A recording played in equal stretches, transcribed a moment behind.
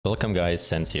Welcome guys,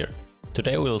 Sense here.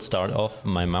 Today we'll start off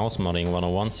my mouse modding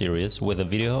 101 series with a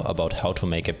video about how to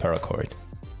make a paracord.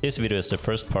 This video is the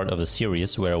first part of a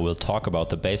series where I will talk about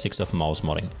the basics of mouse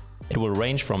modding. It will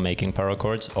range from making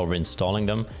paracords over installing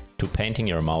them to painting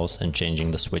your mouse and changing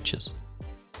the switches.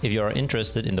 If you are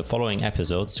interested in the following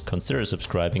episodes, consider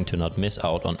subscribing to not miss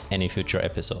out on any future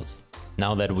episodes.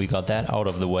 Now that we got that out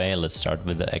of the way, let's start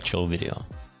with the actual video.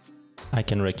 I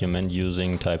can recommend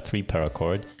using Type 3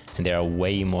 paracord, and there are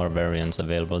way more variants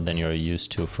available than you're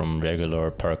used to from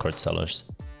regular paracord sellers.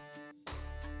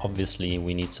 Obviously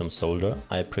we need some solder.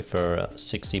 I prefer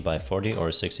 60 by 40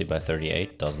 or 60 by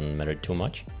 38, doesn't matter too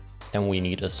much. Then we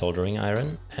need a soldering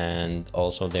iron, and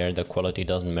also there the quality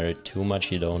doesn't matter too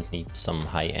much, you don't need some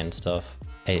high-end stuff.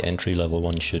 A entry-level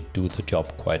one should do the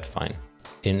job quite fine.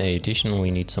 In addition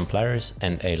we need some pliers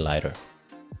and a lighter.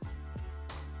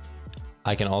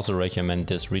 I can also recommend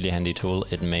this really handy tool.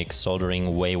 It makes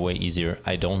soldering way easier.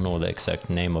 I don't know the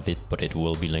exact name of it, but it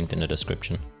will be linked in the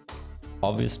description.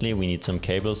 Obviously we need some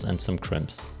cables and some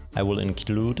crimps. I will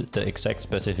include the exact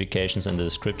specifications in the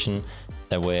description,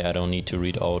 that way I don't need to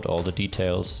read out all the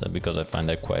details because I find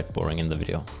that quite boring in the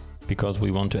video. Because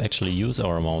we want to actually use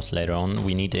our mouse later on,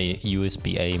 we need a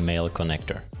USB-A male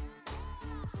connector.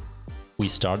 We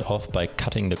start off by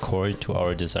cutting the cord to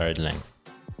our desired length.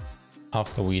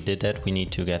 After we did that, we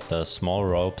need to get the small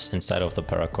ropes inside of the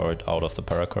paracord out of the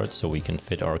paracord so we can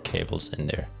fit our cables in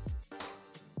there.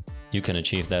 You can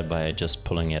achieve that by just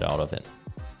pulling it out of it.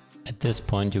 At this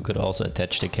point you could also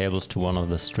attach the cables to one of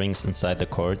the strings inside the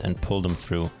cord and pull them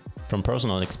through. From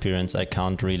personal experience I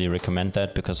can't really recommend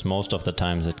that because most of the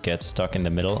times it gets stuck in the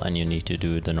middle and you need to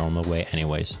do it the normal way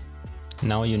anyways.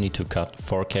 Now you need to cut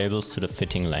 4 cables to the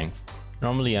fitting length.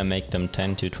 Normally I make them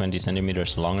 10 to 20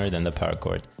 centimeters longer than the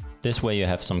paracord. This way you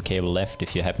have some cable left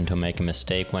if you happen to make a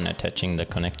mistake when attaching the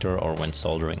connector or when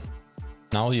soldering.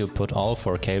 Now you put all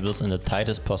 4 cables in the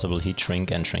tightest possible heat shrink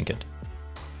and shrink it.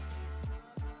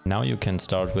 Now you can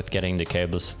start with getting the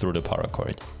cables through the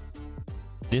paracord.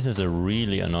 This is a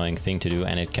really annoying thing to do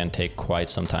and it can take quite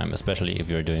some time, especially if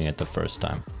you're doing it the first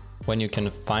time. When you can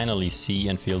finally see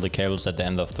and feel the cables at the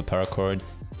end of the paracord,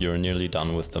 you're nearly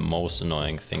done with the most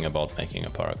annoying thing about making a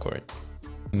paracord.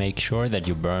 Make sure that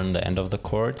you burn the end of the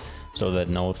cord so that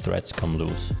no threads come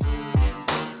loose.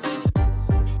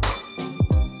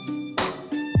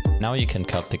 Now you can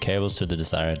cut the cables to the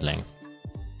desired length.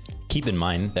 Keep in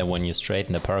mind that when you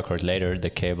straighten the paracord later, the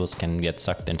cables can get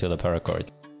sucked into the paracord.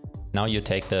 Now you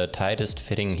take the tightest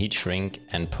fitting heat shrink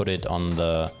and put it on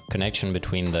the connection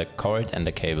between the cord and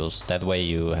the cables. That way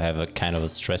you have a kind of a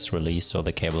stress release so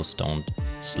the cables don't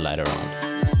slide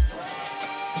around.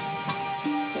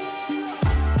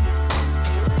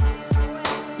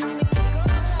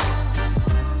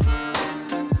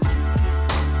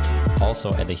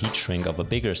 Also add a heat shrink of a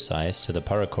bigger size to the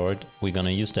paracord. We're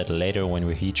gonna use that later when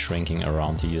we're heat shrinking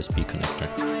around the USB connector.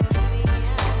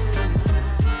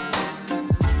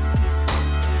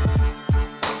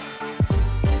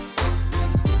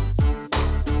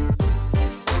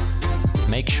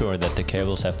 Make sure that the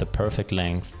cables have the perfect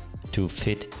length to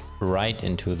fit right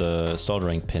into the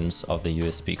soldering pins of the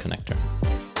USB connector.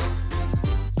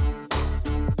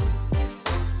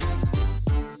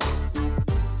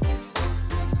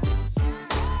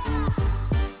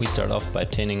 We start off by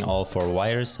tinning all 4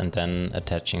 wires and then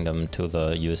attaching them to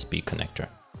the USB connector.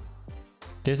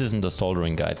 This isn't a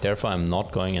soldering guide, therefore I'm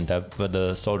not going in depth with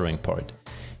the soldering part.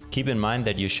 Keep in mind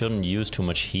that you shouldn't use too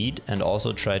much heat and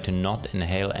also try to not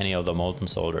inhale any of the molten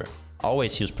solder.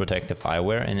 Always use protective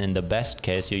eyewear and in the best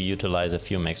case you utilize a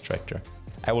fume extractor.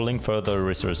 I will link further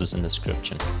resources in the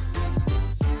description.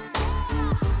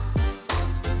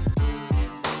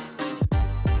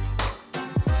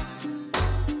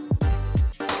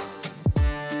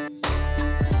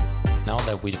 Now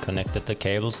that we connected the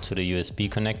cables to the USB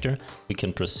connector, we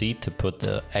can proceed to put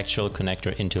the actual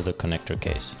connector into the connector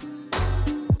case.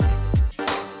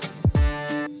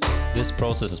 This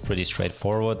process is pretty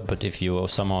straightforward, but if you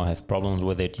somehow have problems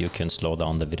with it, you can slow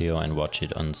down the video and watch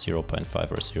it on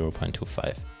 0.5 or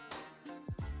 0.25.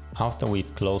 After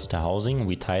we've closed the housing,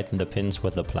 we tighten the pins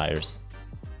with the pliers.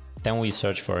 Then we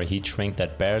search for a heat shrink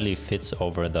that barely fits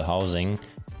over the housing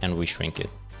and we shrink it.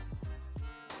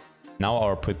 Now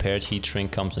our prepared heat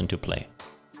shrink comes into play.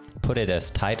 Put it as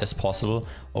tight as possible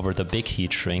over the big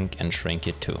heat shrink and shrink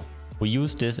it too. We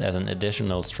use this as an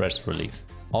additional stress relief.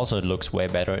 Also it looks way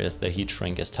better if the heat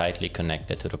shrink is tightly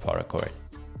connected to the paracord.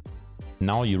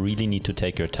 Now you really need to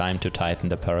take your time to tighten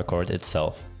the paracord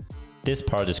itself. This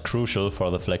part is crucial for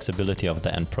the flexibility of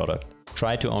the end product.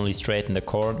 Try to only straighten the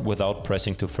cord without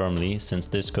pressing too firmly, since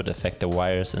this could affect the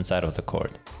wires inside of the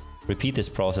cord. Repeat this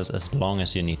process as long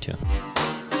as you need to.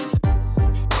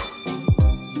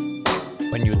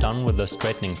 When you're done with the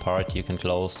straightening part, you can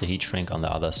close the heat shrink on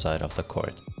the other side of the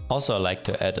cord. Also, I like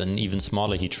to add an even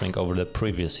smaller heat shrink over the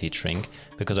previous heat shrink,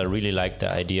 because I really like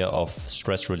the idea of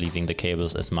stress relieving the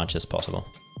cables as much as possible.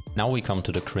 Now we come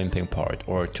to the crimping part,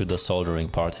 or to the soldering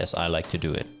part as I like to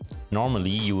do it. Normally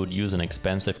you would use an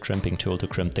expensive crimping tool to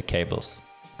crimp the cables.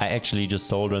 I actually just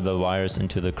solder the wires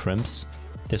into the crimps.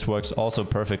 This works also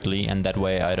perfectly, and that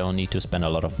way I don't need to spend a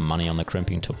lot of money on the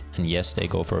crimping tool. And yes, they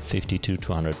go for 50 to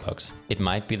 200 bucks. It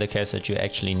might be the case that you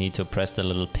actually need to press the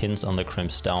little pins on the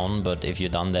crimps down, but if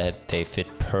you've done that, they fit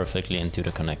perfectly into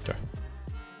the connector.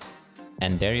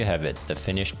 And there you have it, the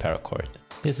finished paracord.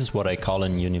 This is what I call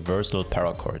an universal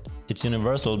paracord. It's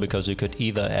universal because you could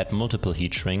either add multiple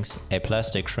heat shrinks, a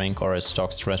plastic shrink or a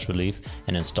stock stress relief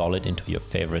and install it into your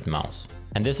favorite mouse.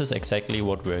 And this is exactly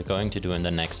what we're going to do in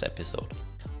the next episode.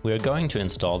 We are going to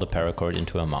install the paracord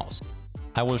into a mouse.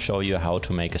 I will show you how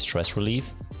to make a stress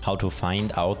relief, how to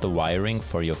find out the wiring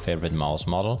for your favorite mouse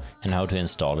model and how to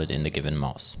install it in the given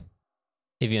mouse.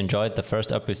 If you enjoyed the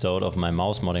first episode of my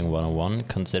Mouse Modding 101,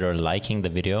 consider liking the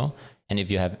video, and if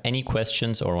you have any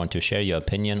questions or want to share your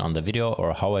opinion on the video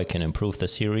or how I can improve the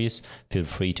series, feel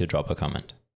free to drop a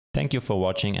comment. Thank you for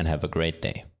watching and have a great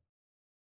day.